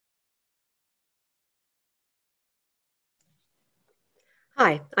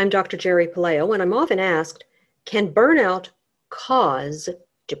Hi, I'm Dr. Geri Puleo, and I'm often asked, can burnout cause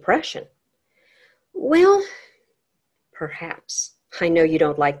depression? Well, perhaps. I know you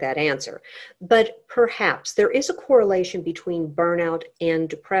don't like that answer, but perhaps there is a correlation between burnout and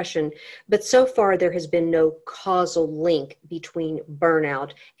depression, but so far there has been no causal link between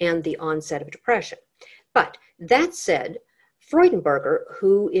burnout and the onset of depression. But that said, Freudenberger,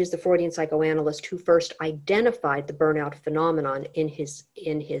 who is the Freudian psychoanalyst who first identified the burnout phenomenon in his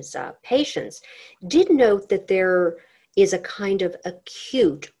patients, did note that there is a kind of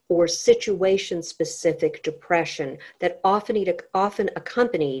acute or situation-specific depression that often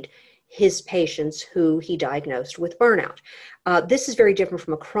accompanied his patients who he diagnosed with burnout. This is very different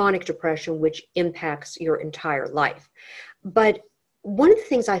from a chronic depression, which impacts your entire life. But one of the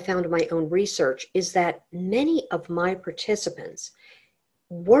things I found in my own research is that many of my participants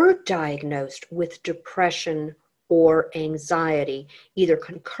were diagnosed with depression or anxiety, either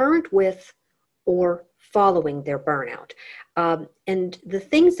concurrent with or following their burnout. And the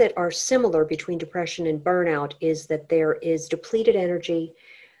things that are similar between depression and burnout is that there is depleted energy,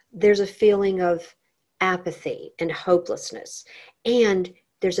 there's a feeling of apathy and hopelessness, and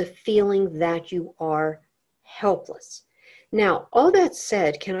there's a feeling that you are helpless. Now, all that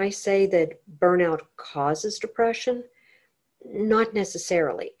said, can I say that burnout causes depression? Not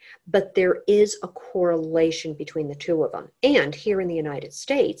necessarily, but there is a correlation between the two of them. And here in the United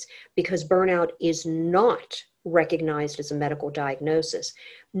States, because burnout is not recognized as a medical diagnosis,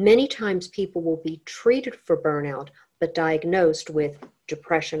 many times people will be treated for burnout, but diagnosed with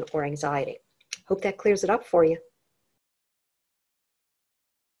depression or anxiety. Hope that clears it up for you.